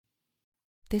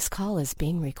This call is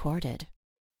being recorded.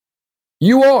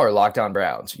 You are Locked On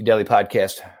Browns, your daily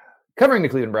podcast covering the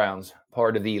Cleveland Browns,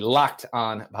 part of the Locked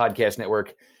On Podcast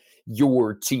Network,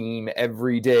 your team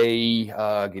every day.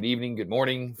 Good evening, good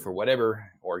morning for whatever,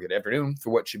 or good afternoon for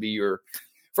what should be your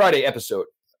Friday episode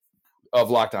of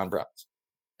Locked On Browns,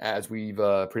 as we've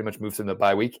pretty much moved through the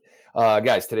bye week.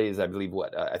 Guys, today is, I believe,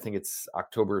 I think it's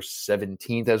October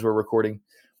 17th as we're recording.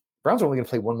 Browns are only going to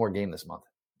play one more game this month.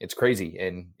 It's crazy.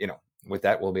 And, with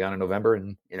that, we'll be on in November,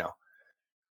 and,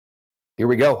 here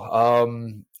we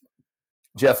go.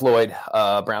 Jeff Lloyd,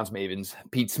 Browns Mavens,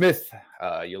 Pete Smith,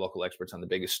 your local experts on the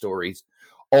biggest stories,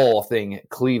 all thing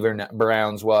Cleveland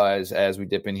Browns wise, as we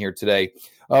dip in here today.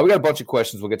 We got a bunch of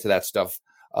questions. We'll get to that stuff.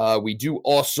 We do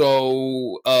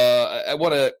also,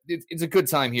 it's a good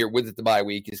time here with the bye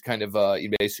week is kind of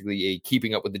basically a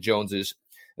keeping up with the Joneses,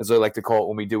 as I like to call it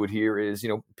when we do it here, is,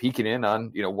 peeking in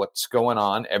on, what's going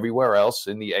on everywhere else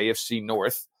in the AFC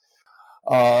North.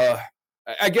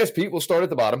 I guess, Pete, we'll start at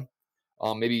the bottom.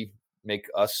 Maybe make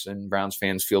us and Browns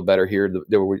fans feel better here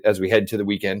as we head to the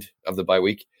weekend of the bye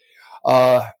week.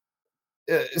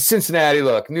 Cincinnati,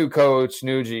 look, new coach,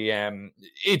 new GM.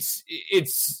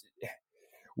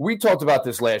 We talked about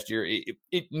this last year.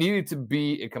 It needed to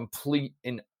be a complete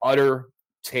and utter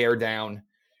teardown.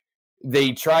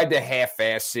 They tried to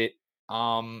half-ass it.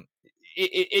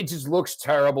 It just looks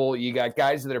terrible. You got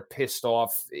guys that are pissed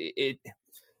off.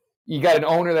 You got an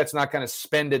owner that's not going to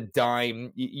spend a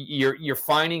dime. You're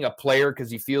finding a player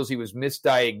because he feels he was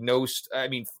misdiagnosed. I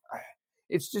mean,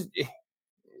 it's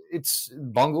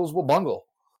bungles will bungle.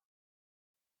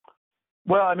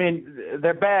 Well, I mean,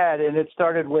 they're bad, and it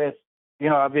started with,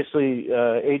 obviously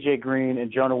A.J. Green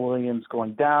and Jonah Williams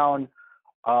going down,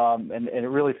 and it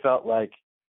really felt like,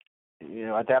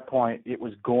 at that point, it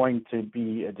was going to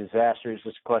be a disaster. It's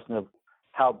just a question of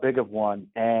how big of one.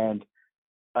 And,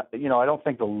 I don't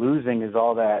think the losing is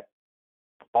all that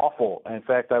awful. In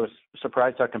fact, I was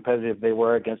surprised how competitive they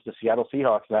were against the Seattle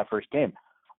Seahawks that first game.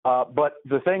 But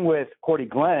the thing with Cordy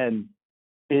Glenn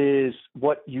is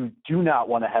what you do not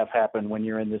want to have happen when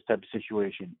you're in this type of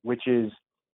situation, which is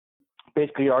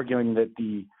basically arguing that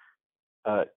the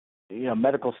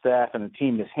medical staff and the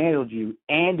team mishandled you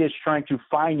and is trying to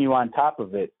fine you on top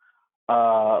of it,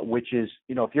 which is,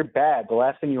 if you're bad, the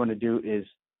last thing you want to do is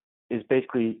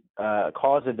basically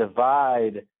cause a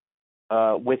divide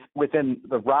within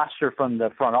the roster from the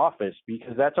front office,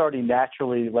 because that's already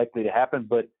naturally likely to happen.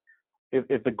 But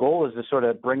if the goal is to sort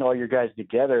of bring all your guys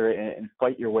together and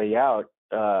fight your way out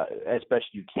as best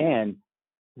you can,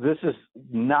 this is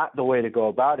not the way to go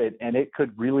about it, and it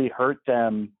could really hurt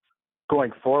them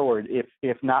going forward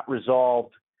if not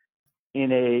resolved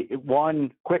in one,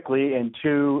 quickly, and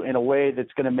two, in a way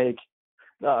that's going to make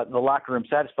the locker room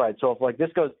satisfied. So if this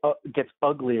gets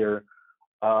uglier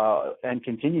and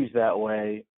continues that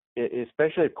way,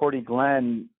 especially if Cordy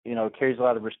Glenn, carries a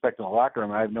lot of respect in the locker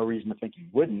room, I have no reason to think he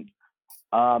wouldn't.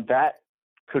 That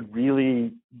could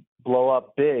really blow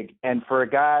up big. And for a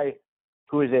guy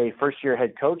who is a first-year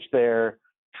head coach there,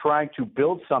 trying to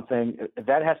build something,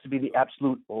 that has to be the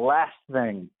absolute last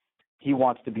thing he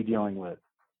wants to be dealing with.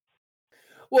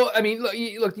 Well, I mean, look,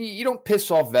 you don't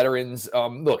piss off veterans.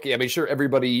 Sure,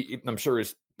 everybody, I'm sure,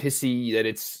 is pissy that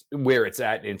it's where it's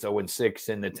at. It's 0-6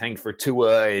 and the tank for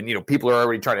Tua, and, people are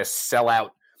already trying to sell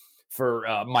out for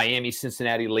Miami,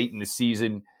 Cincinnati late in the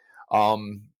season.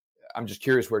 I'm just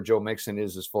curious where Joe Mixon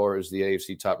is as far as the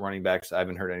AFC top running backs. I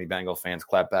haven't heard any Bengal fans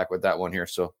clap back with that one here,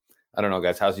 so I don't know,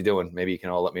 guys. How's he doing? Maybe you can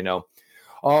all let me know.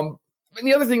 And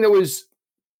the other thing that was,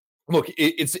 look,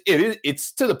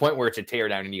 it's to the point where it's a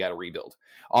teardown and you got to rebuild.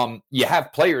 You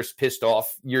have players pissed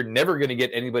off. You're never going to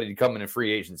get anybody to come in a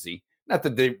free agency. Not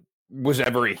that there was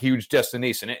ever a huge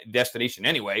destination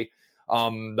anyway.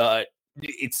 But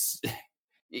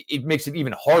it makes it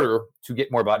even harder to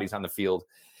get more bodies on the field.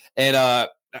 And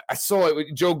I saw it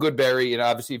with Joe Goodberry, and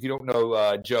obviously, if you don't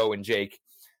know Joe and Jake,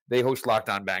 they host Locked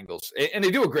On Bengals, and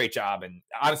they do a great job. And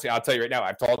honestly, I'll tell you right now,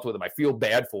 I've talked with them. I feel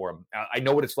bad for them. I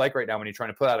know what it's like right now when you're trying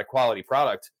to put out a quality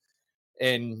product.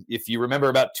 And if you remember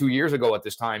about 2 years ago at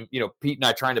this time, Pete and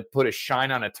I trying to put a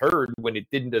shine on a turd when it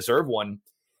didn't deserve one.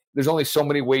 There's only so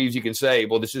many ways you can say,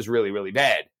 well, this is really, really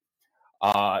bad.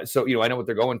 So, I know what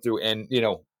they're going through. And,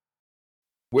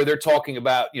 where they're talking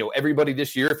about, everybody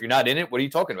this year, if you're not in it, what are you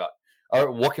talking about?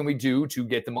 Or what can we do to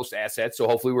get the most assets so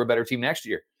hopefully we're a better team next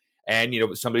year? And,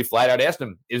 somebody flat out asked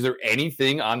him, is there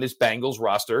anything on this Bengals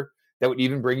roster that would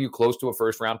even bring you close to a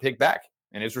first-round pick back?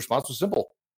 And his response was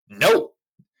simple: no.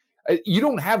 You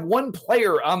don't have one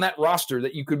player on that roster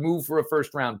that you could move for a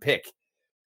first-round pick.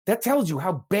 That tells you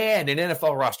how bad an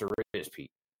NFL roster is, Pete.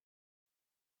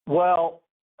 Well,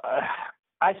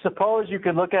 I suppose you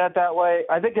could look at it that way.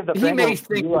 I think if the He Bengals may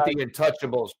think with realized, the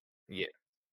Untouchables. Yeah.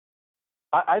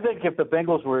 I think if the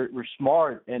Bengals were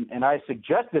smart, and I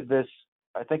suggested this,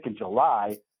 I think in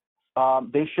July,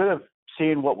 they should have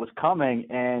seen what was coming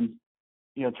and,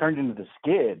 turned into the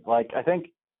skid. Like, I think,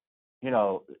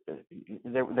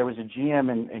 there was a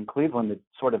GM in Cleveland that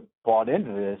sort of bought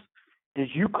into this, is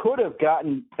you could have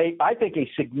gotten, I think, a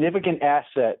significant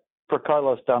asset for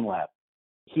Carlos Dunlap.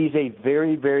 He's a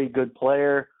very, very good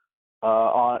player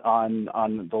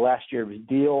on the last year of his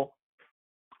deal.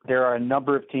 There are a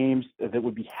number of teams that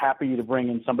would be happy to bring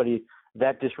in somebody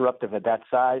that disruptive at that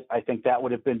size. I think that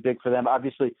would have been big for them.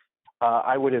 Obviously,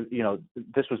 I would have,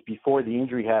 this was before the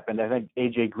injury happened. I think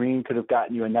A.J. Green could have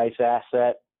gotten you a nice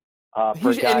asset.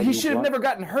 He should have never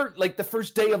gotten hurt like the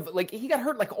first day of, he got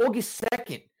hurt like August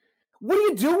 2nd. What are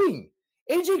you doing?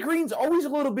 A.J. Green's always a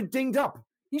little bit dinged up.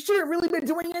 He shouldn't really been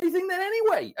doing anything then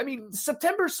anyway. I mean,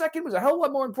 September 2nd was a hell of a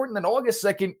lot more important than August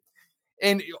 2nd.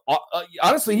 And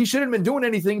honestly, he shouldn't have been doing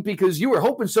anything because you were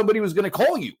hoping somebody was going to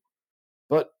call you.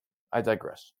 But I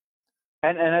digress.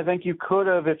 And I think you could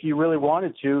have, if you really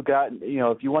wanted to,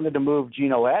 if you wanted to move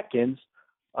Geno Atkins,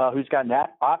 who's got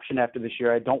that option after this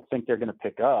year, I don't think they're going to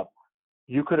pick up.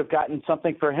 You could have gotten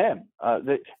something for him.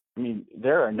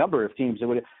 There are a number of teams that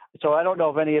would have. So I don't know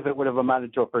if any of it would have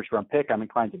amounted to a first-round pick. I'm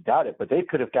inclined to doubt it. But they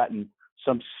could have gotten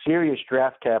some serious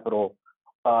draft capital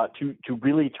to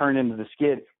really turn into the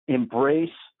skid, embrace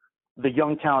the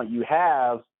young talent you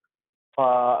have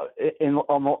on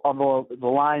the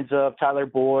lines of Tyler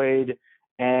Boyd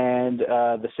and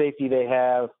the safety they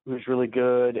have, who's really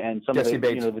good, and some Jesse of the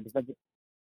Bates. the defensive.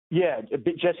 Yeah,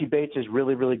 Jesse Bates is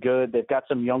really, really good. They've got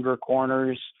some younger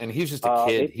corners. And he's just a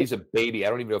kid. He's a baby. I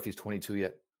don't even know if he's 22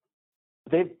 yet.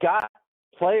 They've got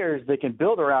players they can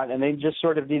build around, and they just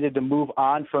sort of needed to move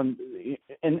on from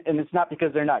and it's not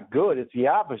because they're not good. It's the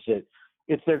opposite.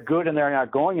 It's they're good and they're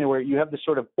not going anywhere. You have this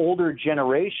sort of older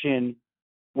generation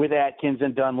with Atkins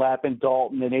and Dunlap and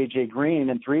Dalton and A.J. Green,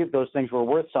 and three of those things were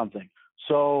worth something.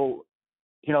 So,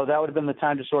 that would have been the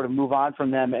time to sort of move on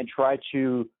from them and try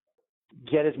to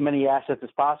get as many assets as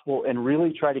possible and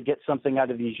really try to get something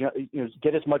out of these,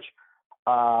 get as much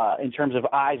in terms of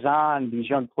eyes on these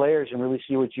young players and really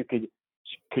see what you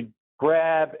could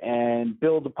grab and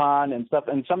build upon and stuff.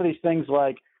 And some of these things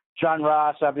like John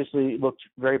Ross obviously looked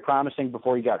very promising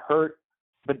before he got hurt,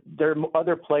 but there are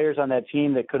other players on that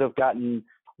team that could have gotten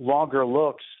longer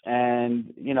looks,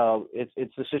 and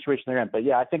it's the situation they're in. But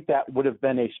yeah, I think that would have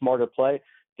been a smarter play.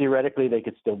 Theoretically, they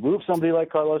could still move somebody like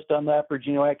Carlos Dunlap or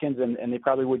Geno Atkins, and they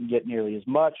probably wouldn't get nearly as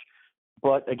much.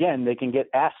 But again, they can get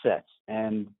assets,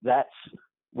 and that's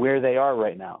where they are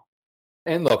right now.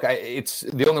 And look, it's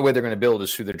the only way they're going to build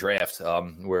is through the draft,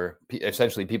 where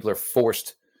essentially people are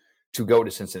forced to go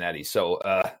to Cincinnati. So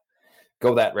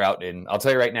go that route. And I'll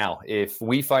tell you right now, if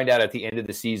we find out at the end of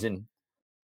the season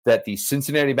that the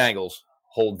Cincinnati Bengals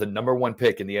hold the number one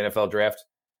pick in the NFL draft,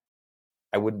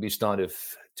 I wouldn't be stunned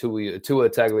if Tua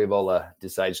Tagovailoa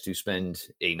decides to spend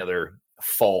another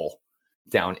fall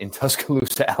down in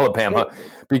Tuscaloosa, Alabama.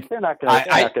 They're not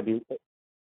going to be.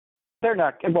 They're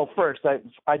not. Well, first,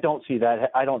 I don't see that.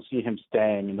 I don't see him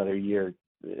staying another year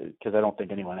because I don't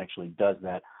think anyone actually does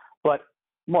that. But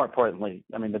more importantly,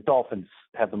 the Dolphins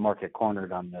have the market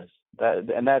cornered on this.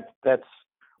 That's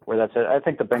where that's at. I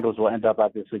think the Bengals will end up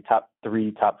obviously top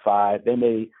 3, top 5. They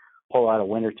may pull out a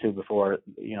win or two before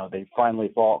they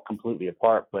finally fall completely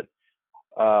apart. But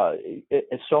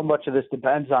so much of this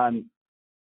depends on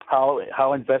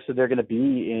how invested they're going to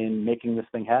be in making this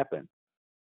thing happen.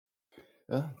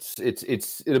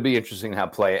 It'll be interesting how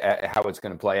it's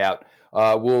going to play out.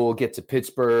 We'll get to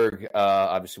Pittsburgh.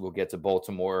 Obviously, we'll get to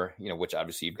Baltimore. Which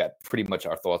obviously you've got pretty much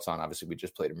our thoughts on. Obviously, we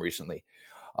just played them recently.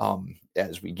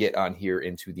 As we get on here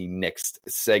into the next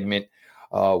segment,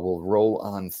 we'll roll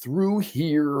on through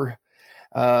here.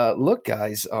 Look,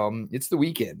 guys, it's the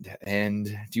weekend, and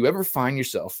do you ever find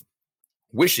yourself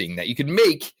wishing that you could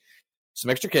make some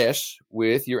extra cash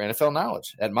with your NFL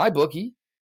knowledge? At MyBookie,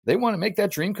 they want to make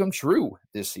that dream come true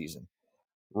this season.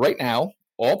 Right now,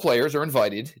 all players are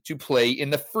invited to play in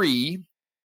the free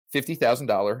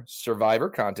 $50,000 Survivor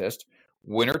contest.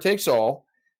 Winner takes all.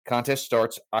 Contest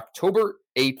starts October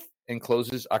 8th and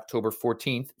closes October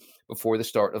 14th before the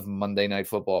start of Monday Night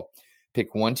Football.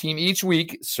 Pick one team each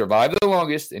week, survive the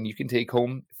longest, and you can take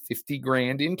home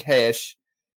 $50,000 in cash.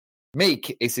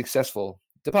 Make a successful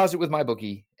deposit with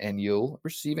MyBookie, and you'll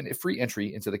receive a free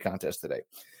entry into the contest today.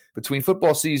 Between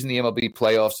football season, the MLB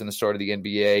playoffs, and the start of the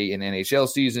NBA and NHL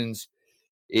seasons,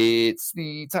 it's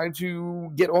the time to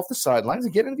get off the sidelines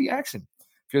and get into the action.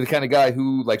 If you're the kind of guy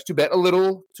who likes to bet a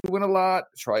little to win a lot,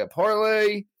 try a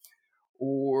parlay,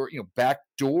 or,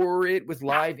 backdoor it with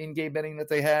live in-game betting that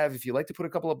they have. If you like to put a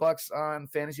couple of bucks on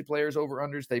fantasy players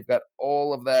over-unders, they've got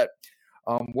all of that.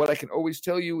 What I can always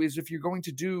tell you is if you're going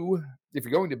to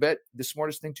bet, the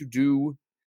smartest thing to do,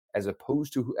 as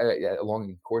opposed to along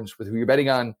in accordance with who you're betting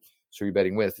on, so you're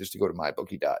betting with, is to go to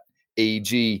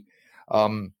mybookie.ag.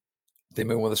 They've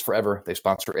been with us forever. They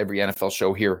sponsor every NFL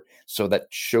show here, so that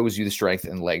shows you the strength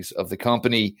and legs of the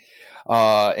company.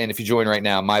 And if you join right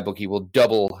now, MyBookie will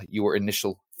double your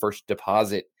initial first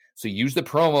deposit. So use the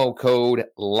promo code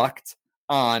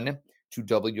LOCKEDON to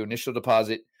double your initial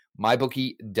deposit.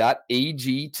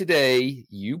 MyBookie.ag today.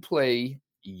 You play,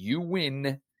 you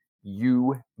win,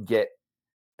 you get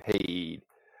paid.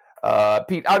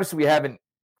 Pete, obviously we haven't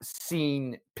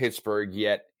seen Pittsburgh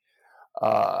yet.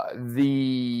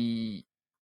 The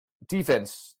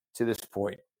defense to this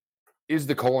point is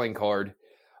the calling card.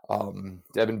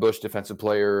 Devin Bush, Defensive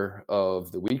Player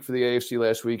of the Week for the AFC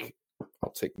last week.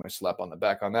 I'll take my slap on the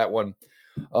back on that one.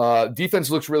 Defense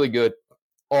looks really good.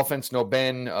 Offense, no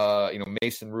Ben.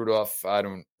 Mason Rudolph, I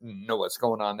don't know what's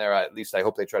going on there. At least I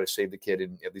hope they try to save the kid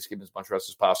and at least give him as much rest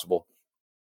as possible.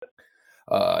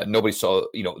 Nobody saw,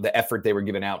 the effort they were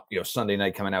giving out, Sunday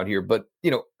night coming out here. But,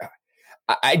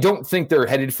 I don't think they're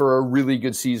headed for a really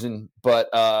good season, but,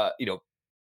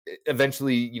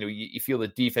 eventually, you feel the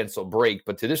defense will break.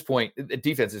 But to this point, the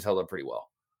defense has held up pretty well.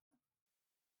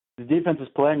 The defense is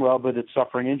playing well, but it's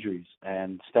suffering injuries.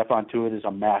 And Stephon Tuitt is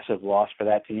a massive loss for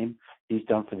that team. He's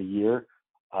done for the year.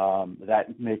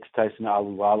 That makes Tyson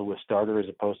Alualu a starter as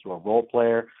opposed to a role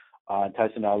player.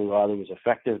 Tyson Alualu was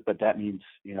effective, but that means,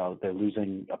 they're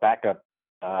losing a backup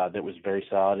that was very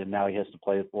solid, and now he has to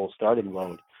play a full starting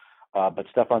load. But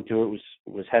Stephon Tuitt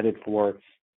was headed for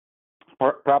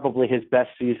probably his best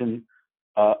season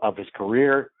of his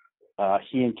career.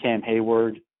 He and Cam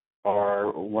Hayward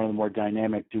are one of the more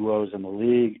dynamic duos in the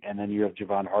league. And then you have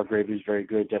Javon Hargrave, who's very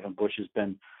good. Devin Bush has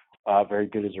been very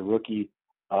good as a rookie.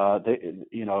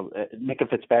 Minka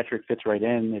Fitzpatrick fits right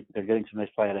in. They're getting some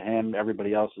nice play out of him.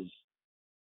 Everybody else is,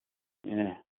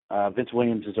 Vince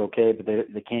Williams is okay, but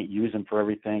they can't use him for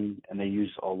everything, and they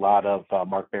use a lot of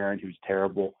Mark Barron, who's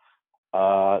terrible.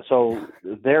 So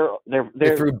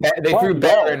they threw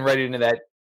Barron right into that.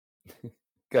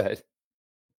 Go ahead.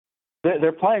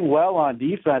 They're playing well on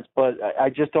defense, but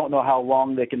I just don't know how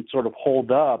long they can sort of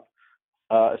hold up,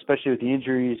 especially with the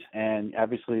injuries and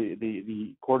obviously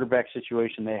the quarterback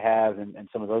situation they have and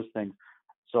some of those things.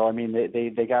 So, I mean,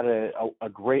 they got a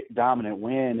great dominant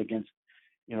win against,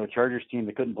 a Chargers team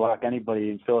that couldn't block anybody,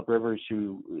 and Phillip Rivers,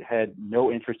 who had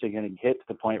no interest in getting hit to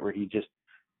the point where he just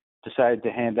decided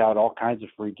to hand out all kinds of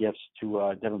free gifts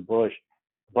to Devin Bush.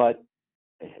 But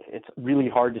it's really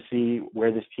hard to see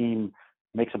where this team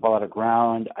makes up a lot of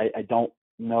ground. I don't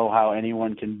know how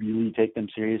anyone can really take them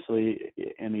seriously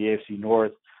in the AFC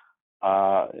North.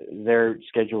 Their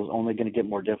schedule is only going to get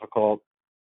more difficult.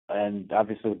 And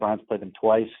obviously the Browns played them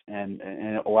twice. And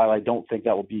while I don't think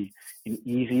that will be an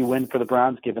easy win for the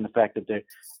Browns, given the fact that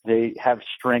they have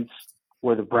strengths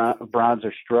where the Browns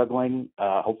are struggling,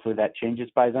 hopefully that changes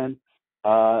by then.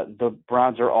 The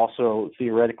Browns are also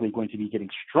theoretically going to be getting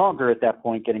stronger at that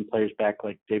point, getting players back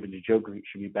like David Njoku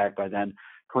should be back by then.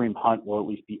 Kareem Hunt will at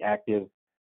least be active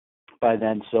by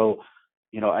then. So,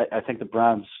 I think the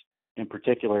Browns in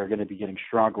particular are going to be getting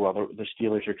stronger while the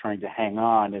Steelers are trying to hang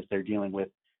on as they're dealing with,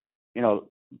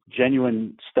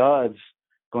 genuine studs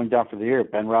going down for the year.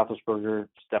 Ben Roethlisberger,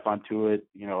 Stephon Tuitt,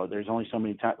 there's only so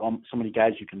many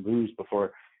guys you can lose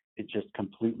before it just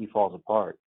completely falls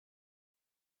apart.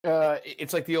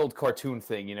 It's like the old cartoon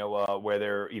thing, where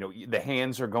they're, the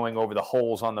hands are going over the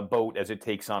holes on the boat as it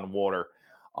takes on water.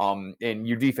 And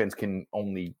your defense can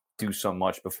only do so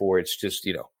much before it's just,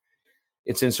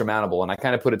 it's insurmountable. And I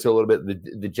kind of put it to a little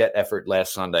bit the Jet effort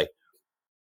last Sunday.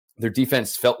 Their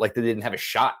defense felt like they didn't have a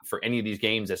shot for any of these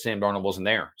games that Sam Darnold wasn't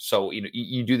there. So,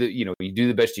 you do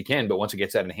the best you can, but once it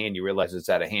gets out of hand, you realize it's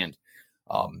out of hand.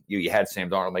 You had Sam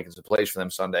Darnold making some plays for them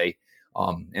Sunday.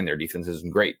 And their defense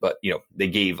isn't great, but they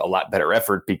gave a lot better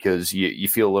effort because you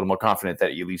feel a little more confident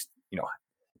that you at least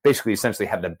basically essentially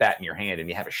have the bat in your hand and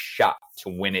you have a shot to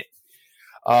win it.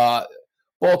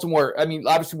 Baltimore, I mean,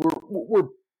 obviously we're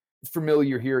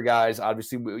familiar here, guys.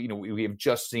 Obviously, we have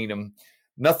just seen them.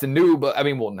 Nothing new, but I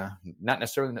mean, well, no, not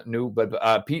necessarily new,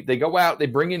 but Pete, they go out, they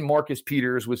bring in Marcus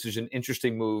Peters, which is an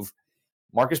interesting move.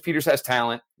 Marcus Peters has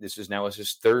talent. This is now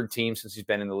his third team since he's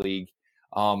been in the league.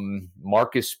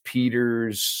 Marcus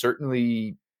Peters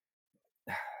certainly,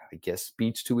 I guess,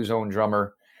 beats to his own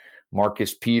drummer.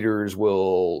 Marcus Peters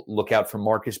will look out for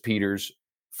Marcus Peters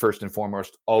first and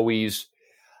foremost, always.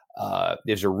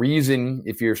 There's a reason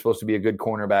if you're supposed to be a good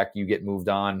cornerback, you get moved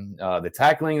on. The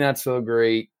tackling, not so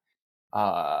great.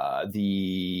 I'm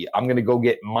going to go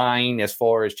get mine as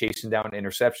far as chasing down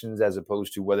interceptions as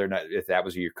opposed to whether or not if that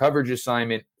was your coverage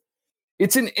assignment.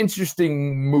 It's an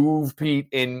interesting move, Pete,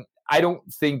 and I don't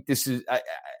think this is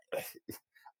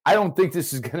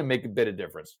going to make a bit of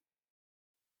difference.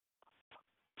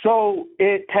 So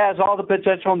it has all the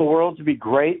potential in the world to be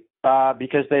great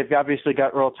because they've obviously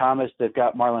got Earl Thomas. They've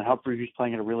got Marlon Humphrey, who's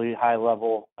playing at a really high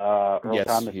level. Earl Yes,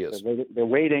 Thomas, he is. they're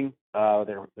waiting.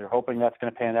 They're hoping that's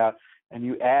going to pan out. And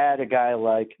you add a guy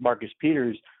like Marcus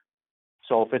Peters.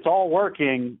 So if it's all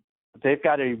working, they've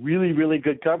got a really, really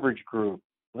good coverage group.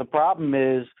 The problem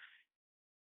is,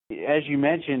 as you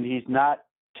mentioned, he's not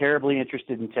terribly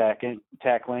interested in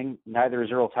tackling. Neither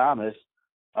is Earl Thomas,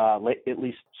 at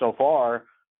least so far.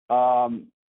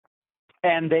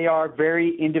 And they are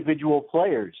very individual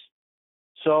players.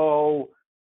 So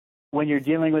when you're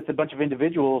dealing with a bunch of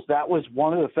individuals, that was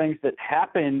one of the things that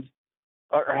happened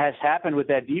or has happened with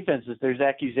that defense is there's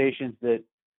accusations that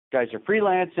guys are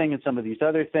freelancing and some of these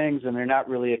other things, and they're not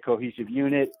really a cohesive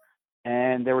unit.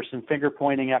 And there was some finger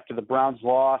pointing after the Browns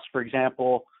loss, for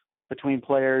example, between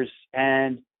players.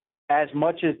 And as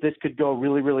much as this could go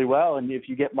really, really well, and if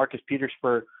you get Marcus Peters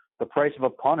for the price of a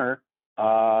punter,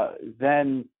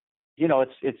 then,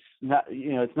 it's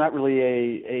not really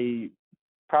a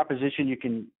proposition you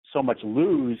can so much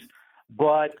lose,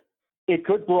 but it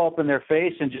could blow up in their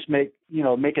face and just make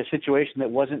a situation that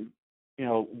wasn't,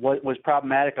 what was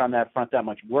problematic on that front that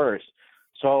much worse.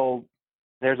 So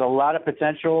there's a lot of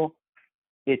potential.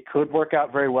 It could work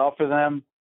out very well for them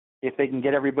if they can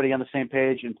get everybody on the same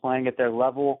page and playing at their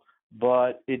level,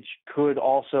 but it could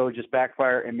also just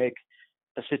backfire and make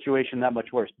a situation that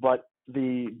much worse. But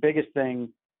the biggest thing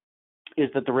is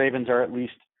that the Ravens are at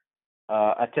least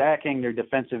attacking their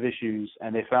defensive issues,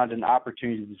 and they found an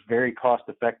opportunity that's very cost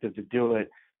effective to do it,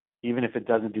 even if it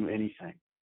doesn't do anything.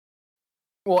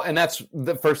 Well, and that's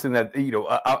the first thing that,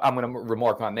 I'm going to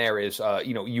remark on there is,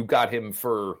 you got him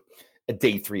for a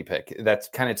day 3 pick. That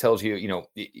kind of tells you,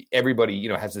 everybody,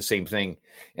 has the same thing.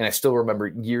 And I still remember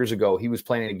years ago, he was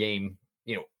playing a game,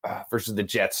 versus the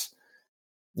Jets,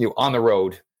 on the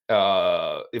road.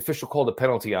 The official called a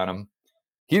penalty on him.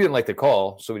 He didn't like the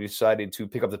call, so he decided to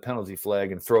pick up the penalty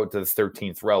flag and throw it to the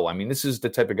 13th row. I mean, this is the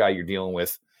type of guy you're dealing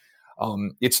with.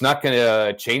 It's not going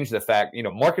to change the fact,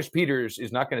 Marcus Peters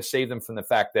is not going to save them from the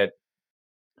fact that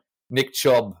Nick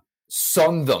Chubb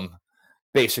sunned them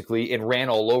basically and ran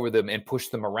all over them and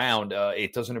pushed them around.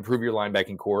 It doesn't improve your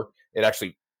linebacking core. It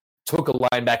actually took a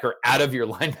linebacker out of your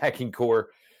linebacking core.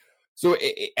 So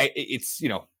it's,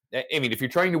 if you're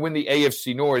trying to win the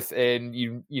AFC North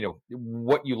and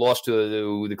what you lost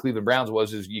to the Cleveland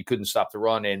Browns is you couldn't stop the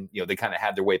run and, they kind of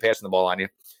had their way passing the ball on you.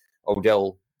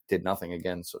 Odell did nothing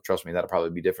again. So trust me, that'll probably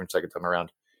be different second time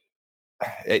around.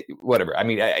 Whatever. I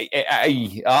mean,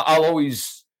 I'll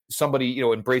always somebody,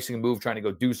 embracing a move, trying to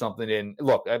go do something. And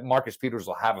look, Marcus Peters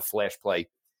will have a flash play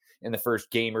in the first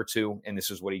game or two. And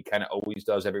this is what he kind of always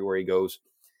does everywhere he goes.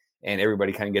 And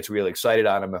everybody kind of gets really excited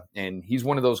on him. And he's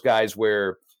one of those guys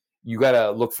where you got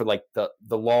to look for like the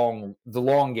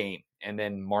long game. And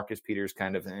then Marcus Peters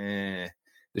kind of, the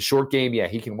short game. Yeah,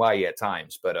 he can wow you at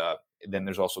times, but then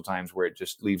there's also times where it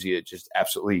just leaves you just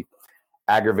absolutely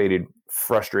aggravated,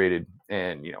 frustrated,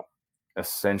 and,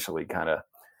 essentially kind of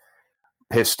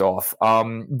pissed off.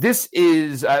 This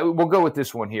is, we'll go with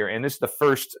this one here. And this is the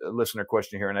first listener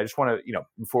question here. And I just want to,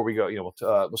 before we go,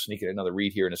 we'll sneak in another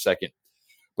read here in a second,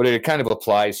 but it kind of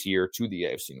applies here to the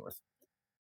AFC North.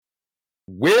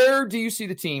 Where do you see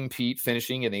the team, Pete,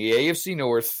 finishing in the AFC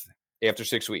North after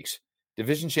 6 weeks?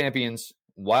 Division champions,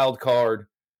 wild card,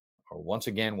 or once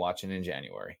again watching in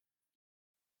January?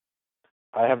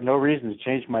 I have no reason to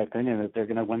change my opinion that they're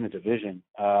going to win the division.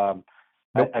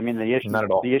 Nope, I mean, the issues, not at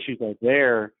all. The issues are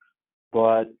there,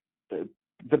 but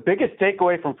the biggest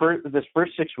takeaway from this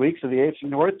first 6 weeks of the AFC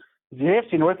North, the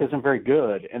AFC North isn't very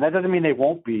good, and that doesn't mean they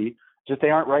won't be, just they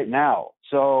aren't right now.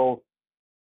 So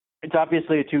it's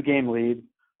obviously a 2-game lead.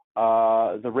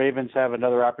 The Ravens have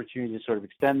another opportunity to sort of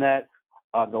extend that.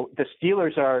 The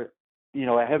Steelers are,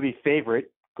 a heavy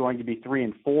favorite, going to be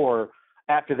 3-4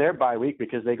 after their bye week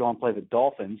because they go and play the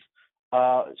Dolphins.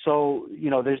 So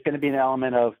there's going to be an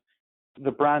element of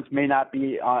the Browns may not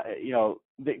be,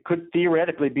 they could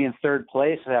theoretically be in third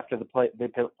place after they play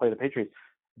the Patriots.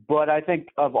 But I think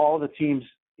of all the teams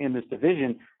in this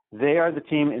division, they are the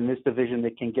team in this division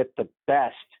that can get the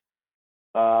best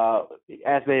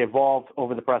as they evolve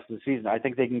over the process of the season. I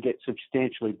think they can get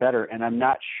substantially better, and I'm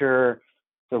not sure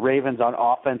the Ravens on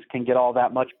offense can get all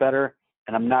that much better,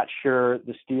 and I'm not sure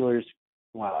the Steelers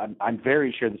well, I'm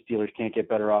very sure the Steelers can't get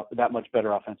that much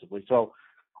better offensively. So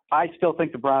I still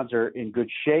think the Browns are in good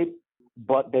shape,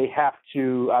 but they have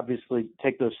to obviously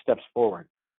take those steps forward.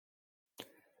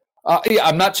 Yeah,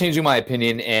 I'm not changing my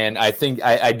opinion, and I think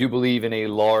I do believe in a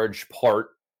large part.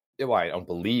 Well, I don't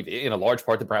believe in a large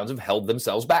part the Browns have held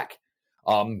themselves back.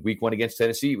 Week 1 against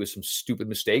Tennessee with some stupid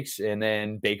mistakes, and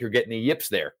then Baker getting the yips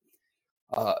there.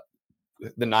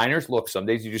 The Niners, look, some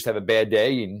days you just have a bad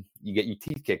day and you get your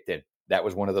teeth kicked in. That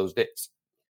was one of those days.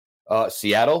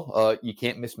 Seattle, you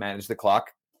can't mismanage the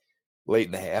clock late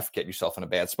in the half, get yourself in a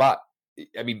bad spot.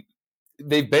 I mean,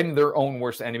 they've been their own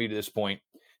worst enemy to this point.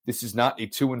 This is not a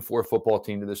 2-4 football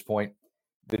team to this point.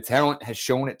 The talent has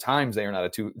shown at times they are not a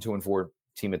 2-4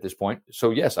 team at this point.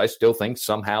 So, yes, I still think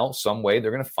somehow, some way,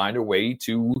 they're going to find a way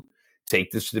to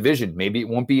take this division. Maybe it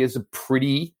won't be as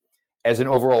pretty as an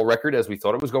overall record as we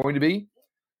thought it was going to be.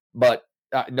 But,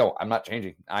 no, I'm not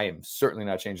changing. I am certainly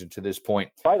not changing to this point.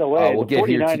 By the way, the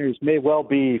 49ers may well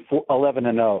be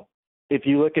 11-0. If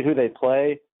you look at who they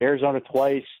play, Arizona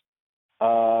twice,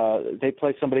 they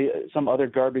play some other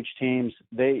garbage teams.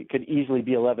 They could easily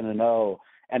be 11-0.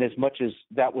 And as much as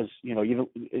that was, even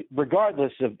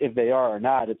regardless of if they are or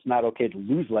not, it's not okay to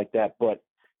lose like that. But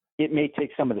it may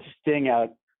take some of the sting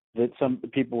out that some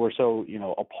people were so,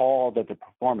 appalled at the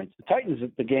performance. The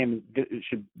Titans, the game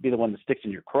should be the one that sticks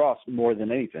in your cross more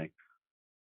than anything.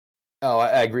 Oh,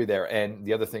 I agree there. And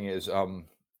the other thing is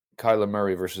Kyler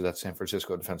Murray versus that San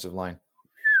Francisco defensive line.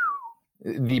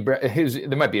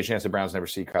 There might be a chance the Browns never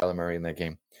see Kyler Murray in that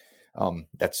game.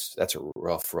 That's a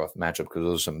rough matchup because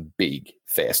those are some big,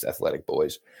 fast, athletic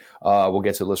boys. We'll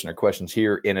get to listener questions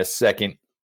here in a second.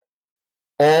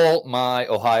 All my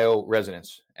Ohio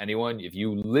residents, anyone, if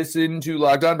you listen to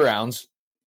Locked On Browns,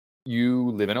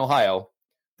 you live in Ohio,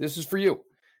 this is for you.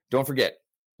 Don't forget,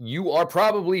 you are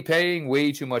probably paying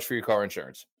way too much for your car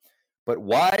insurance. But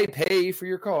why pay for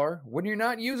your car when you're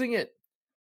not using it?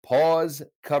 Pause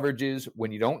coverages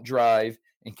when you don't drive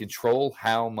and control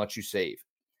how much you save.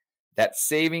 That's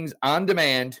savings on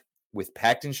demand with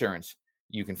Pact Insurance.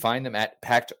 You can find them at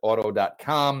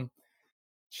pactauto.com.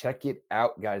 Check it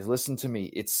out, guys. Listen to me.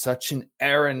 It's such an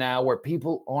era now where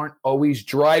people aren't always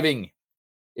driving.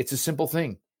 It's a simple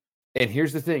thing. And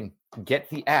here's the thing. Get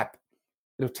the app.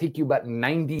 It'll take you about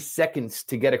 90 seconds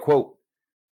to get a quote.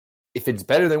 If it's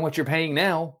better than what you're paying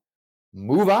now,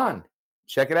 move on.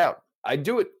 Check it out. I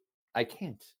do it. I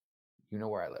can't. You know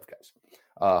where I live, guys.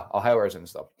 Ohio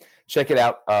residents, though. Check it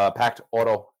out. Pact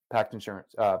Auto, Pact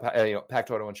Insurance, Pact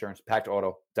Auto Insurance,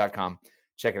 pactauto.com.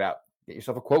 Check it out. Get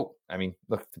yourself a quote. I mean,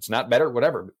 look, if it's not better,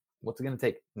 whatever. What's it going to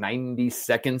take? 90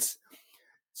 seconds?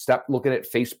 Stop looking at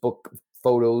Facebook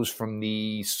photos from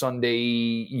the Sunday,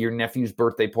 your nephew's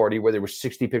birthday party where there were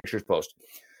 60 pictures posted.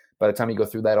 By the time you go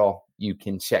through that all, you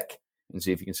can check and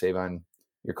see if you can save on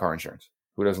your car insurance.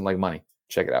 Who doesn't like money?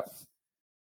 Check it out.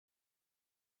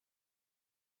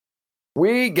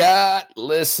 We got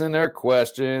listener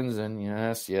questions, and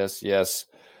yes. We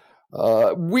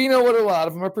know what a lot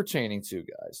of them are pertaining to,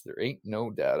 guys. There ain't no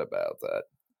doubt about that.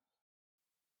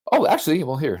 Oh, actually,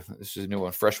 well, here. This is a new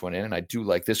one, fresh one in, and I do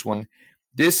like this one.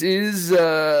 This is,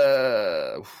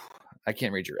 I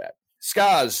can't read your ad.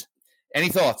 Skaz, any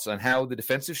thoughts on how the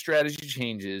defensive strategy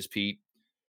changes, Pete,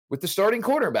 with the starting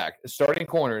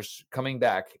corners coming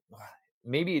back?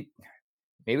 Maybe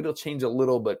it'll change a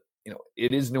little, but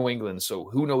it is New England, so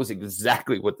who knows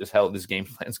exactly what this game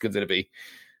plan is going to be.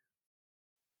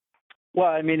 Well,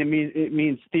 I mean, it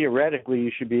means theoretically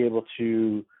you should be able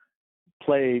to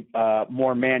play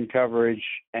more man coverage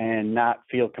and not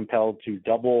feel compelled to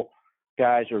double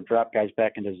guys or drop guys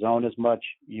back into zone as much.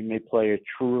 You may play a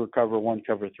truer cover 1,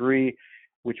 cover 3,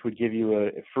 which would give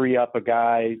you free up a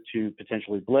guy to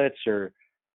potentially blitz or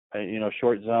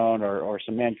short zone or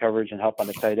some man coverage and help on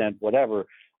the tight end, whatever.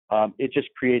 It just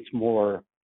creates more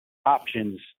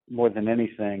options more than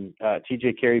anything.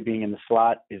 TJ Carey being in the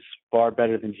slot is far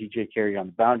better than TJ Carey on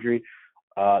the boundary.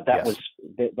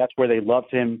 That's where they loved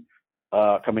him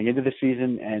coming into the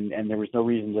season, and there was no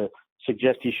reason to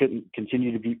suggest he shouldn't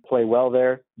continue to play well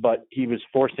there. But he was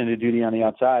forced into duty on the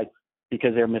outside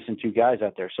because they're missing 2 guys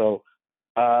out there. So,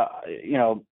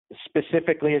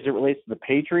 specifically as it relates to the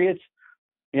Patriots,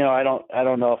 I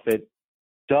don't know if it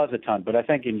does a ton, but I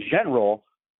think in general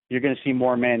you're going to see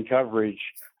more man coverage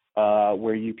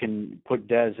where you can put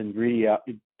Denzel and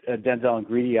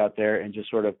Greedy out there and just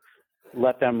sort of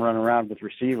let them run around with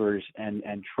receivers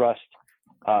and trust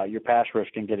your pass rush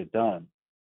can get it done.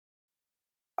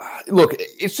 Look,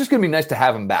 it's just going to be nice to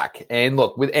have him back. And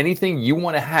look, with anything, you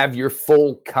want to have your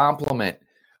full complement.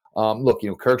 Look,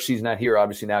 Kirksey's not here.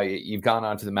 Obviously, now you've gone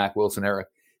on to the Mack Wilson era.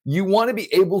 You want to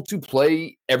be able to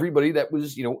play everybody that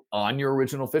was, on your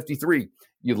original 53.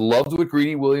 You loved what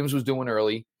Greedy Williams was doing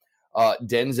early.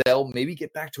 Denzel, maybe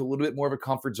get back to a little bit more of a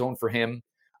comfort zone for him.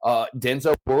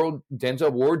 Denzel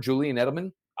Ward, Julian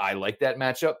Edelman. I like that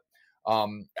matchup.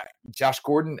 Josh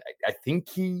Gordon, I think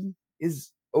he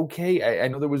is okay. I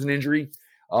know there was an injury.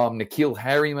 N'Keal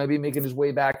Harry might be making his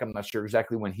way back. I'm not sure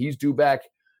exactly when he's due back.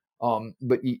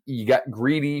 But you got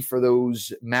Greedy for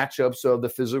those matchups of the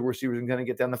physical receivers and going to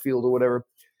get down the field or whatever.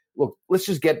 Look, let's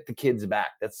just get the kids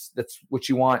back. That's what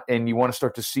you want, and you want to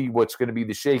start to see what's going to be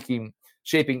the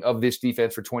shaping of this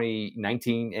defense for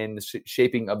 2019 and the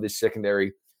shaping of this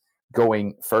secondary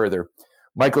going further.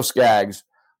 Michael Skaggs.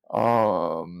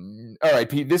 All right,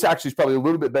 Pete, this actually is probably a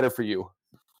little bit better for you.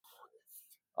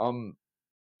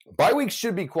 Bye weeks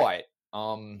should be quiet.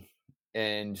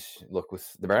 And look, with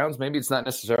the Browns, maybe it's not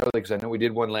necessarily, because I know we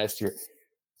did one last year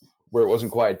where it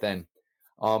wasn't quiet then.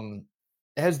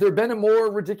 Has there been a more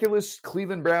ridiculous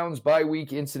Cleveland Browns bye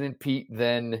week incident, Pete,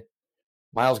 than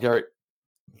Myles Garrett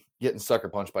getting sucker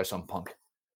punched by some punk?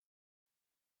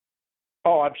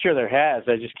 Oh, I'm sure there has.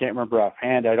 I just can't remember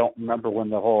offhand. I don't remember when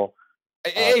the whole.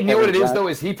 You know what it is, though,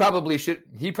 is he probably should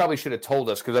have told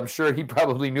us, because I'm sure he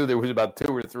probably knew there was about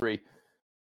 2 or 3.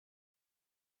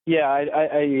 Yeah,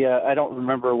 I don't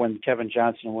remember when Kevin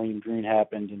Johnson and William Green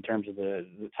happened in terms of the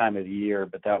time of the year,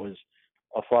 but that was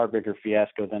a far bigger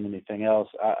fiasco than anything else.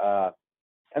 I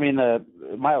mean, the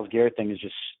Myles Garrett thing is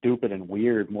just stupid and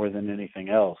weird more than anything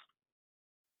else.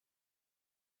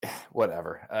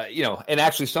 Whatever. And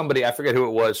actually somebody, I forget who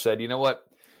it was, said, you know what,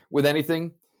 with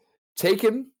anything, take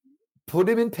him, put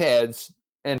him in pads,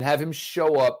 and have him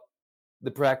show up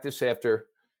the practice after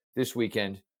this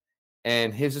weekend.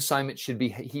 And his assignment should be,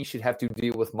 he should have to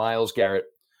deal with Myles Garrett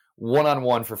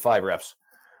one-on-one for 5 reps.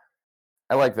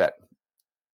 I like that.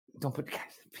 Don't put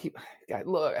people. God,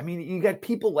 look, I mean, you got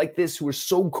people like this who are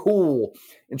so cool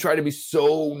and try to be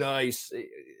so nice.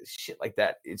 Shit like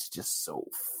that. It's just so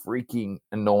freaking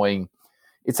annoying.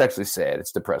 It's actually sad.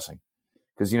 It's depressing.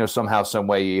 Because, somehow, some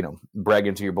way,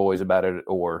 bragging to your boys about it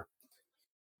or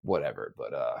whatever.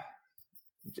 But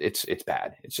it's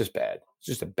bad. It's just bad. It's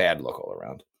just a bad look all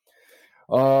around.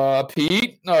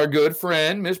 Pete, our good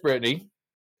friend, Miss Brittany,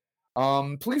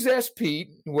 please ask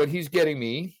Pete what he's getting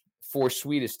me for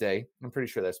Sweetest Day. I'm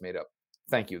pretty sure that's made up.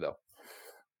 Thank you, though.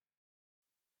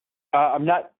 I'm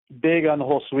not big on the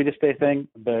whole Sweetest Day thing,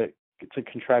 but it's a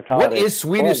contrived holiday. What is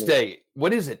Sweetest Day?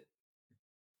 What is it?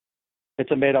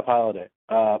 It's a made-up holiday.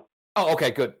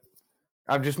 Okay, good.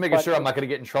 I'm just making sure I'm not going to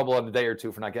get in trouble in a day or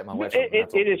two for not getting my wife. It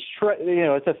is,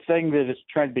 it's a thing that is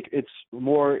trying to be. It's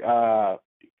more.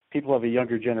 People of a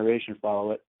younger generation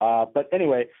follow it. But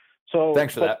anyway, so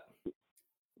thanks for that.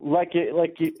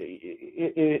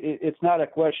 It's not a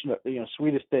question of,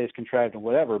 Sweetest Day is contrived and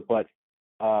whatever, but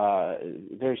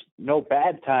there's no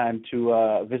bad time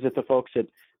to visit the folks at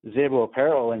Zabo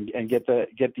Apparel and get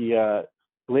the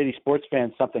lady sports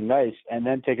fans something nice, and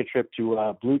then take a trip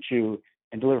to Blue Chew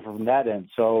and deliver from that end.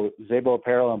 So Zabo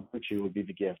Apparel and Blue Chew would be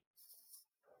the gift.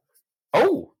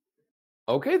 Oh,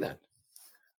 okay then.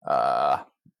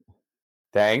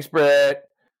 Thanks, Brett.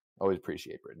 Always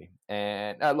appreciate Brittany.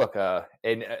 And look,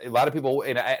 and a lot of people,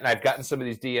 and I've gotten some of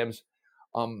these DMs.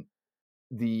 A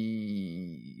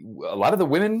lot of the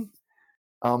women,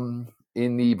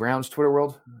 in the Browns Twitter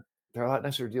world, they're a lot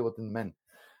nicer to deal with than the men.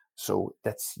 So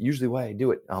that's usually why I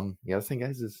do it. The other thing,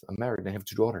 guys, is I'm married and I have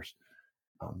 2 daughters.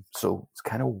 So it's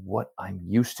kind of what I'm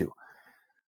used to.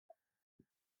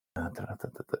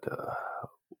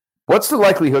 What's the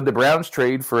likelihood the Browns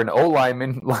trade for an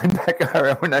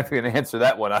linebacker? We're not going to answer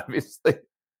that one, obviously.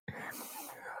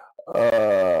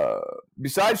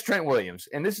 Besides Trent Williams,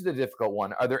 and this is the difficult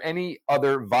one, are there any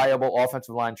other viable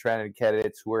offensive line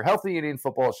candidates who are healthy and in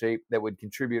football shape that would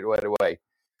contribute right away?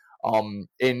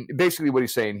 And basically what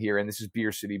he's saying here, and this is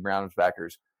Beer City Browns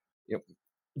backers,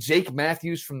 Jake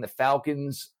Matthews from the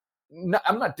Falcons.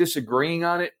 I'm not disagreeing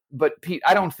on it, but Pete,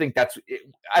 I don't think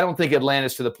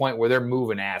Atlanta's to the point where they're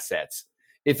moving assets.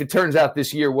 If it turns out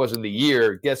this year wasn't the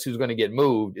year, guess who's going to get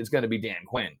moved? It's going to be Dan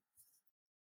Quinn.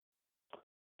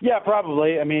 Yeah,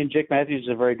 probably. I mean, Jake Matthews is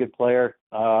a very good player.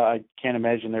 I can't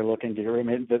imagine they're looking to get rid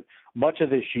of him. But much of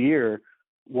this year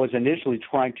was initially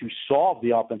trying to solve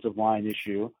the offensive line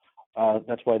issue.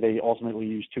 That's why they ultimately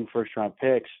used 2 first-round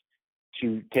picks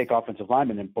to take offensive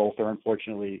linemen, and both are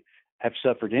unfortunately have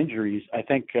suffered injuries. I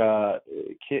think Caleb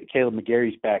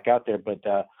McGarry's back out there, but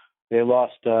they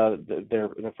lost their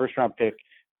first-round pick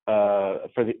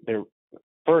their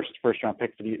first-round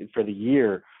pick for the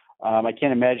year. I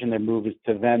can't imagine their move is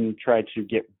to then try to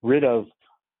get rid of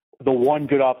the one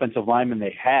good offensive lineman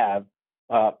they have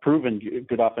proven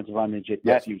good offensive lineman, Jake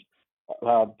Matthews.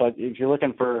 But if you're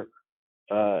looking for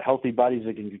healthy bodies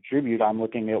that can contribute, I'm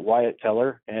looking at Wyatt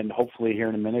Teller and hopefully here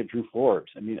in a minute, Drew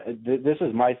Forbes. I mean, this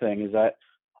is my thing, is that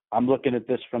I'm looking at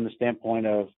this from the standpoint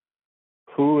of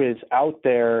who is out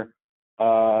there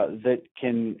that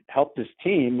can help this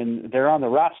team, and they're on the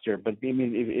roster. But I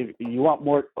mean, if you want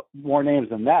more names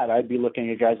than that, I'd be looking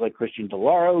at guys like Christian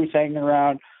DeLauro, who's hanging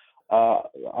around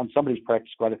on somebody's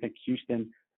practice squad. I think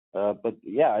Houston. But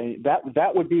yeah,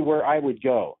 that would be where I would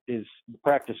go, is the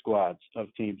practice squads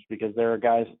of teams, because there are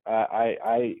guys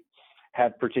I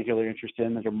have particular interest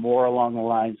in that are more along the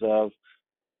lines of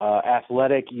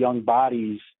athletic young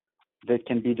bodies that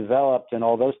can be developed and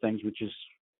all those things, which is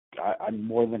I'm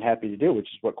more than happy to do, which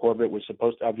is what Corbett was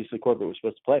supposed to. Obviously, Corbett was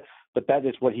supposed to play, but that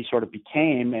is what he sort of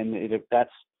became. And if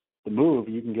that's the move,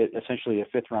 you can get essentially a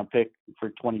 5th-round pick for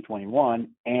 2021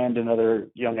 and another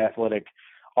young athletic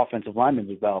offensive lineman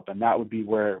to develop, and that would be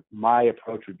where my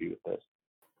approach would be with this.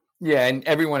 Yeah, and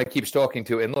everyone it keeps talking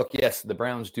to, and look, yes, the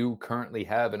Browns do currently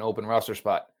have an open roster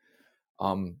spot.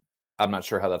 I'm not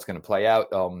sure how that's going to play out.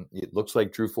 It looks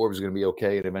like Drew Forbes is going to be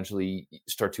okay and eventually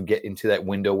start to get into that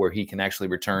window where he can actually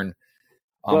return.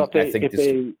 Well,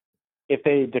 if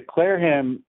they declare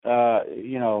him,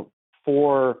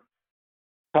 for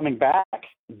coming back,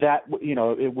 that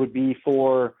it would be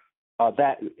for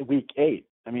that week 8.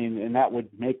 I mean, and that would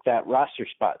make that roster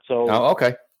spot. So,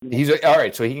 okay, he's all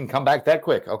right. So he can come back that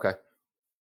quick. Okay.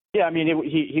 Yeah, I mean,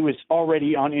 he was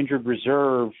already on injured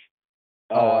reserve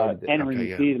entering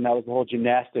the season. That was the whole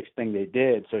gymnastics thing they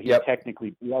did. So he's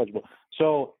technically eligible.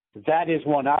 So that is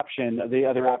one option. The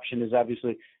other option is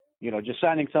obviously, just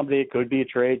signing somebody. It could be a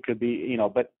trade, could be,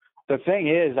 but the thing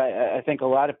is, I think a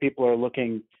lot of people are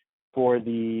looking for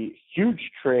the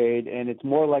huge trade, and it's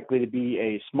more likely to be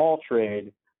a small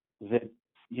trade that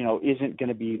isn't going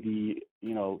to be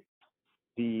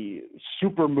the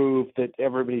super move that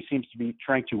everybody seems to be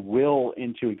trying to will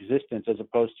into existence, as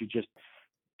opposed to just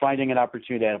finding an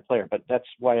opportunity to add a player. But that's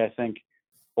why I think,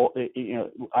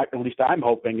 at least I'm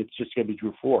hoping it's just going to be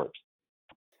Drew Forbes.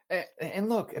 And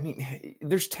look, I mean,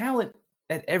 there's talent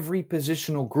at every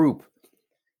positional group.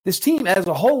 This team as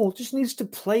a whole just needs to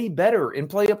play better and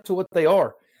play up to what they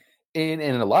are. And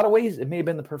in a lot of ways, it may have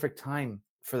been the perfect time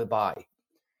for the bye.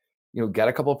 Got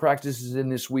a couple of practices in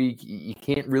this week. You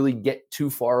can't really get too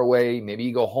far away. Maybe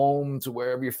you go home to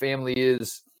wherever your family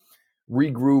is,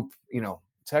 regroup,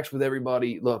 text with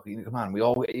everybody. Look, come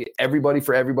on, everybody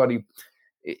for everybody.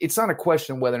 It's not a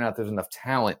question of whether or not there's enough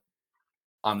talent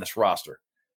on this roster.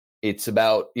 It's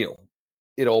about,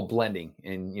 it all blending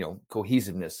and,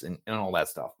 cohesiveness and all that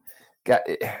stuff.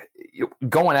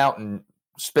 Going out and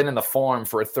spending the farm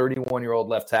for a 31-year-old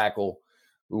left tackle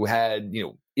who had,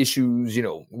 issues,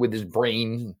 with his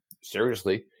brain,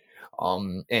 seriously.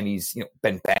 And he's,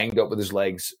 been banged up with his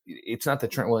legs. It's not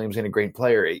that Trent Williams ain't a great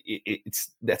player.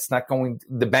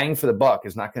 The bang for the buck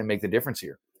is not going to make the difference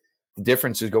here. The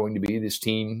difference is going to be this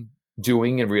team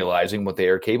doing and realizing what they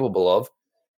are capable of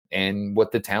and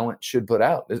what the talent should put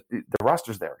out. The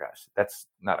roster's there, guys. That's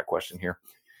not a question here.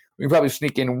 We can probably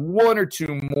sneak in one or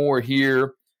two more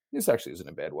here. This actually isn't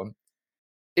a bad one.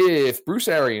 If Bruce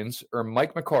Arians or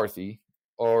Mike McCarthy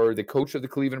are the coach of the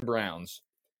Cleveland Browns,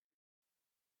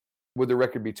 would the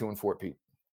record be 2-4, Pete?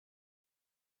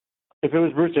 If it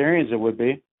was Bruce Arians, it would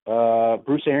be.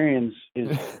 Bruce Arians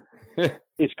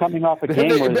is coming off a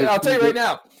game where I'll tell you right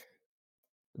now,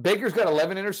 Baker's got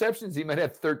 11 interceptions. He might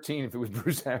have 13 if it was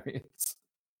Bruce Arians.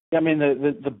 I mean,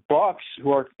 the Bucks,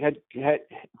 who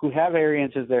have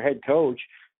Arians as their head coach,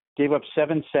 gave up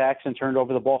 7 sacks and turned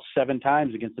over the ball 7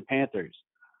 times against the Panthers.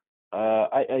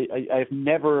 I've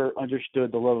never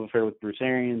understood the love affair with Bruce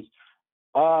Arians.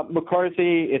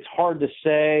 McCarthy, it's hard to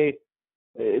say.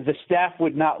 The staff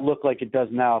would not look like it does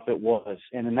now if it was.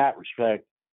 And in that respect,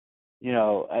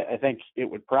 I think it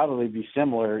would probably be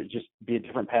similar, just be a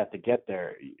different path to get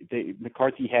there.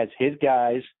 McCarthy has his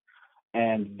guys,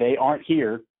 and they aren't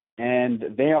here,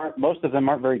 and most of them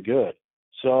aren't very good.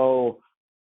 So,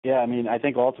 yeah, I mean, I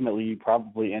think ultimately you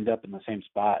probably end up in the same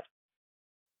spot.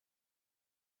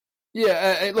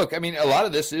 Yeah, look, I mean, a lot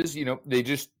of this is, they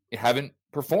just haven't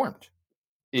performed.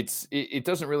 It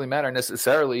doesn't really matter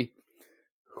necessarily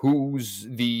who's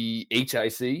the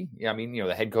HIC. I mean,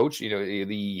 the head coach,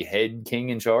 the head king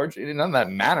in charge. None of that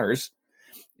matters.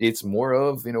 It's more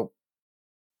of,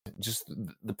 just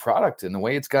the product and the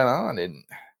way it's gone on. And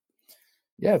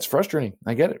yeah, it's frustrating.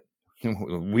 I get it.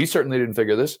 We certainly didn't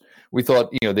figure this. We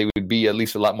thought, they would be at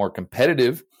least a lot more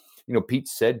competitive. Pete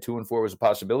said 2-4 was a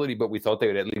possibility, but we thought they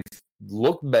would at least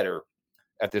look better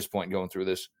at this point going through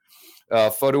this.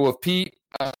 Photo of Pete,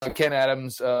 Ken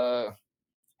Adams,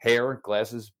 hair,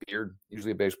 glasses, beard,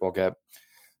 usually a baseball cap.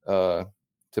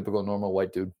 Typical normal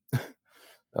white dude.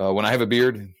 When I have a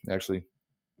beard, actually,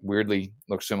 weirdly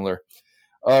looks similar.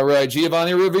 All right,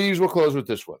 Giovanni Rivas, we'll close with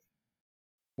this one.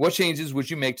 What changes would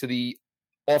you make to the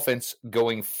offense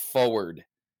going forward?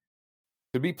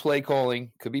 Could be play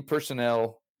calling, could be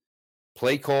personnel,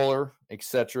 play caller,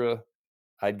 etc.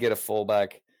 I'd get a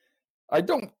fullback. I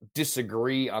don't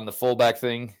disagree on the fullback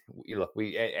thing. Look,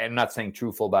 I'm not saying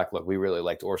true fullback. Look, we really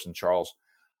liked Orson Charles.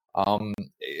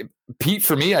 Pete,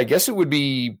 for me, I guess it would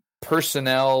be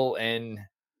personnel,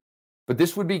 but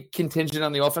this would be contingent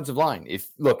on the offensive line.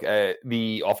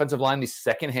 The offensive line, the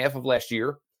second half of last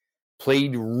year,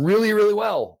 played really, really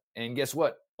well. And guess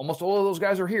what? Almost all of those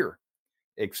guys are here,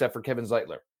 except for Kevin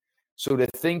Zeitler. So to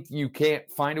think you can't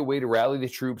find a way to rally the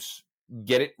troops,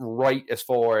 get it right as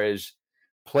far as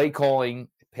play calling,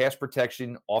 pass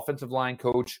protection, offensive line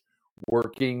coach,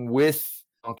 working with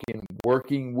Duncan,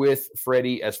 working with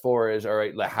Freddie as far as, all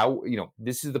right, how,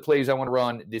 this is the plays I want to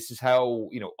run. This is how,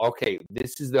 okay,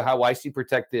 this is how I see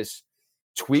protect this.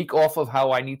 Tweak off of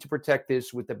how I need to protect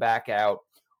this with the back out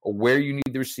or where you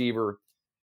need the receiver.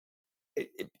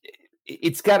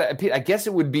 It's got to, I guess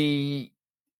it would be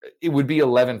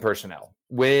 11 personnel.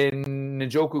 When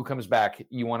Njoku comes back,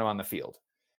 you want him on the field.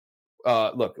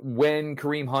 Look, when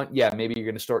Kareem Hunt, maybe you're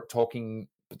going to start talking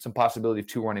some possibility of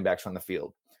 2 running backs on the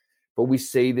field. But we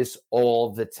say this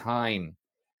all the time.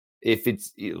 If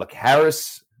it's, look,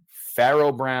 Harris,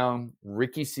 Pharaoh Brown,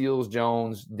 Ricky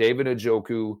Seals-Jones, David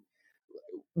Njoku,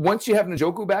 once you have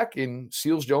Njoku back and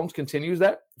Seals-Jones continues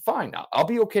that, fine. I'll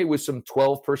be okay with some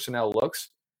 12 personnel looks.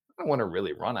 I don't want to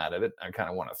really run out of it. I kind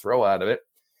of want to throw out of it.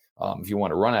 If you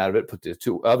want to run out of it, put the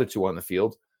other two on the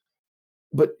field.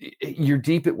 But you're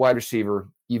deep at wide receiver.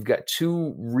 You've got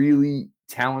 2 really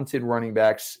talented running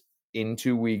backs in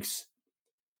 2 weeks.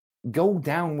 Go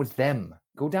down with them.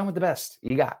 Go down with the best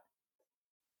you got.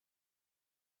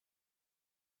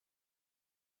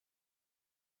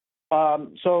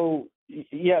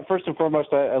 First and foremost,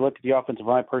 I look at the offensive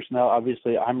line personnel.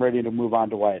 Obviously, I'm ready to move on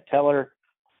to Wyatt Teller.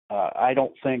 I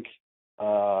don't think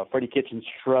Freddie Kitchens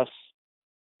trusts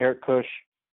Eric Kush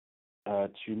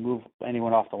to move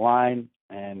anyone off the line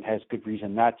and has good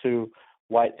reason not to.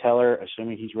 Wyatt Teller,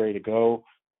 assuming he's ready to go,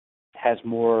 has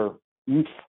more oomph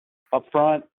up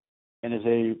front and is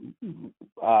a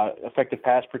effective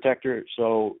pass protector.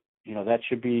 So, that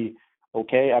should be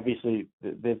okay. Obviously,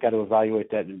 they've got to evaluate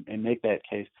that and make that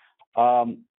case.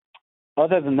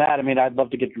 Other than that, I'd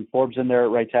love to get Drew Forbes in there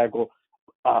at right tackle.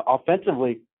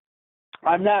 Offensively,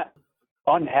 I'm not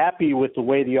unhappy with the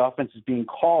way the offense is being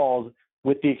called,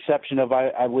 with the exception of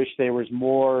I wish there was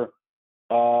more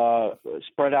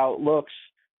spread out looks,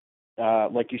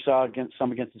 like you saw against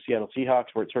the Seattle Seahawks,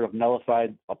 where it sort of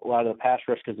nullified a lot of the pass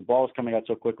rush because the ball is coming out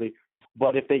so quickly.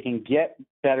 But if they can get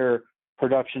better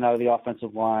production out of the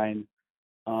offensive line,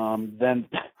 then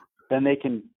they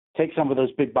can take some of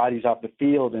those big bodies off the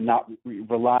field and not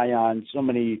rely on so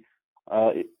many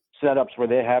setups where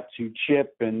they have to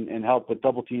chip and help with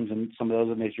double teams and some of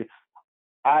those of nature.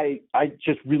 I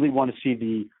just really want to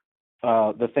see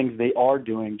the things they are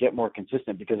doing get more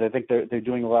consistent, because I think they're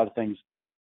doing a lot of things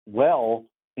well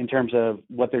in terms of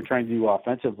what they're trying to do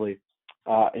offensively.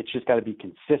 It's just got to be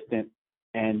consistent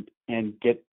and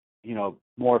get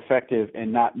more effective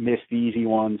and not miss the easy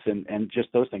ones and just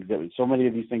those things. So many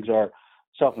of these things are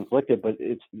self-inflicted, but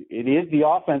it is the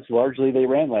offense largely they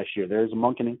ran last year. There's a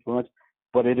Monken influence,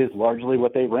 but it is largely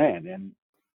what they ran, and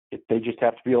they just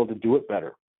have to be able to do it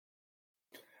better.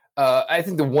 I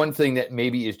think the one thing that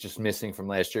maybe is just missing from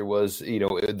last year was,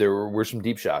 there were some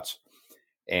deep shots,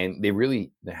 and there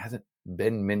hasn't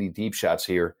been many deep shots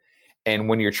here. And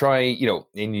when you're trying, and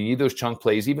you need those chunk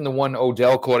plays, even the one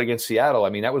Odell caught against Seattle,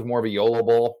 that was more of a YOLO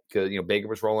ball because, Baker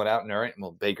was rolling out and all right,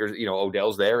 well, Baker's,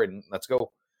 Odell's there and let's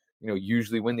go,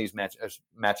 usually win these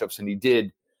matchups. And he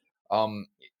did,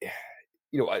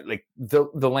 like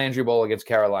the Landry ball against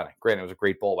Carolina. Granted, it was a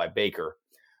great ball by Baker.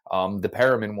 The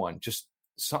Perriman one, just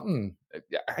something.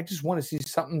 I just want to see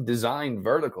something designed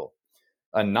vertical.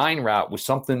 A 9 route with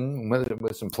something,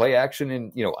 with some play action.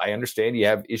 And, I understand you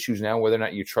have issues now whether or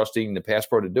not you're trusting the pass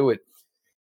pro to do it.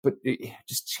 But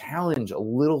just challenge a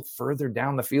little further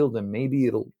down the field and maybe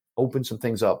it'll open some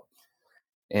things up.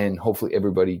 And hopefully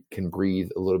everybody can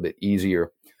breathe a little bit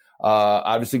easier.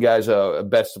 Obviously, guys,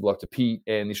 best of luck to Pete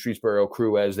and the Streetsboro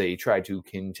crew as they try to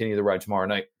continue the ride tomorrow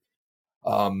night.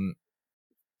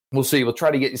 We'll see. We'll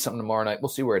try to get you something tomorrow night. We'll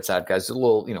see where it's at, guys. It's a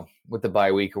little, with the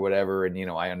bye week or whatever. And,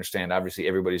 I understand, obviously,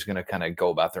 everybody's going to kind of go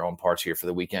about their own parts here for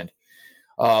the weekend.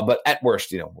 But at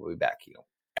worst, we'll be back,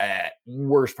 at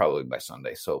worst, probably by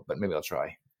Sunday. So, but maybe I'll try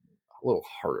a little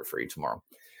harder for you tomorrow.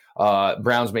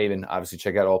 Browns Maven, obviously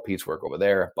check out all Pete's work over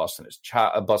there. Busting his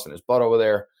butt over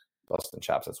there. Busting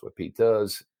chops, that's what Pete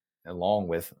does, along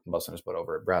with busting his butt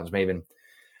over at Browns Maven.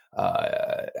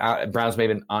 Browns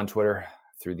Maven on Twitter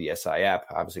through the SI app.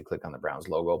 Obviously, click on the Browns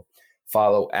logo.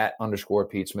 Follow at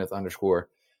 _Pete Smith _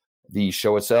 the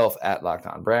show itself at Locked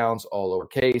On Browns, all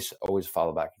lowercase. Always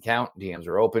follow back account. DMs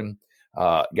are open.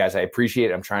 Guys, I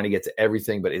appreciate it. I'm trying to get to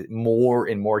everything, but more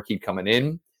and more keep coming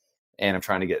in, and I'm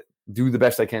trying to do the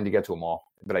best I can to get to them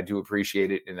all. But I do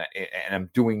appreciate it, and I'm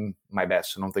doing my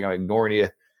best. So don't think I'm ignoring you.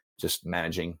 Just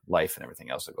managing life and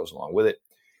everything else that goes along with it.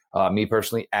 Me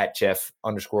personally, at Jeff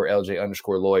 _LJ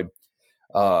 _Lloyd.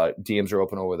 DMs are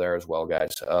open over there as well,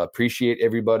 guys. Appreciate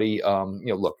everybody.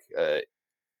 Look,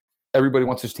 everybody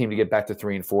wants this team to get back to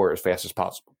 3-4 as fast as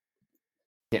possible.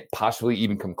 Can't possibly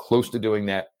even come close to doing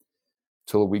that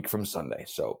till a week from Sunday.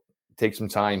 So take some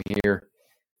time here.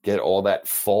 Get all that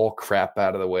fall crap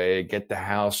out of the way. Get the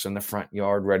house and the front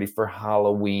yard ready for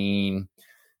Halloween,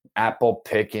 apple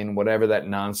picking, whatever that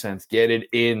nonsense. Get it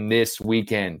in this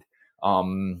weekend.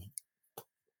 The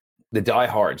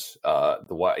diehards, the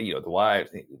wives,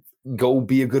 go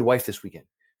be a good wife this weekend.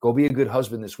 Go be a good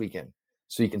husband this weekend,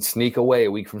 so you can sneak away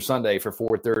a week from Sunday for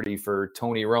 4:30 for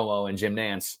Tony Romo and Jim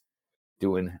Nance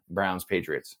doing Browns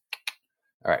Patriots.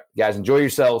 All right, guys, enjoy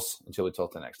yourselves until we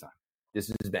talk to next time.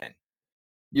 This has been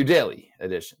your daily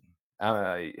edition.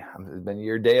 It's been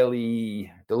your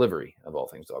daily delivery of all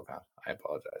things Dog Pound. I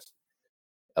apologize.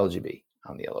 LGB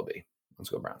on the LOB. Let's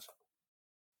go Browns.